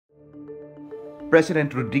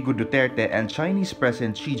President Rodrigo Duterte and Chinese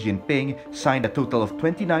President Xi Jinping signed a total of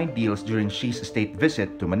 29 deals during Xi's state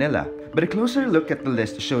visit to Manila. But a closer look at the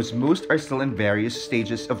list shows most are still in various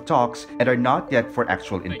stages of talks and are not yet for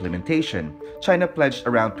actual implementation. China pledged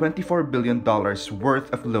around $24 billion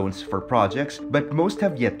worth of loans for projects, but most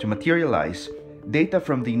have yet to materialize. Data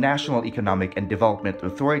from the National Economic and Development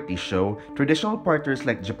Authority show traditional partners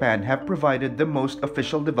like Japan have provided the most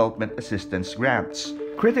official development assistance grants.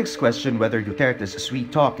 Critics question whether Duterte's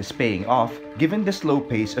sweet talk is paying off given the slow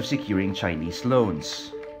pace of securing Chinese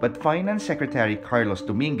loans. But Finance Secretary Carlos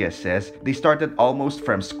Dominguez says they started almost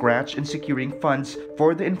from scratch in securing funds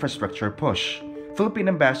for the infrastructure push. Philippine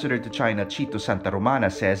Ambassador to China Chito Santa Romana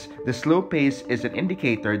says the slow pace is an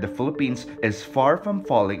indicator the Philippines is far from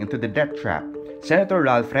falling into the debt trap. Senator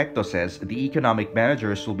Ralph Recto says the economic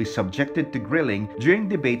managers will be subjected to grilling during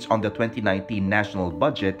debates on the 2019 national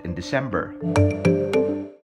budget in December.